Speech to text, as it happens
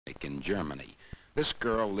Munich in Germany. This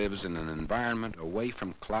girl lives in an environment away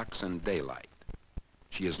from clocks and daylight.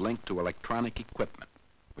 She is linked to electronic equipment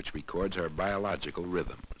which records her biological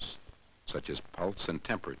rhythms, such as pulse and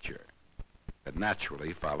temperature, that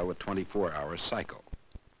naturally follow a 24-hour cycle.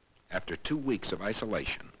 After 2 weeks of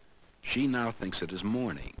isolation, she now thinks it is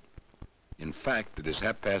morning. In fact, it is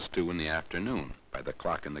 2:30 in the afternoon by the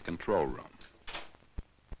clock in the control room.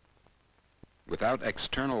 Without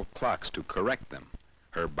external clocks to correct them,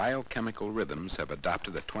 her biochemical rhythms have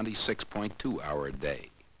adopted a 26.2-hour day.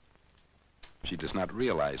 She does not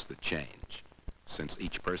realize the change, since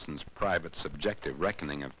each person's private subjective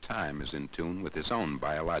reckoning of time is in tune with his own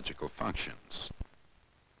biological functions.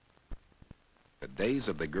 The days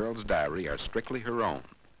of the girl's diary are strictly her own.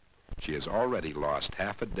 She has already lost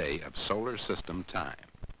half a day of solar system time.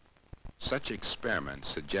 Such experiments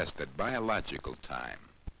suggest that biological time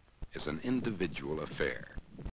is an individual affair.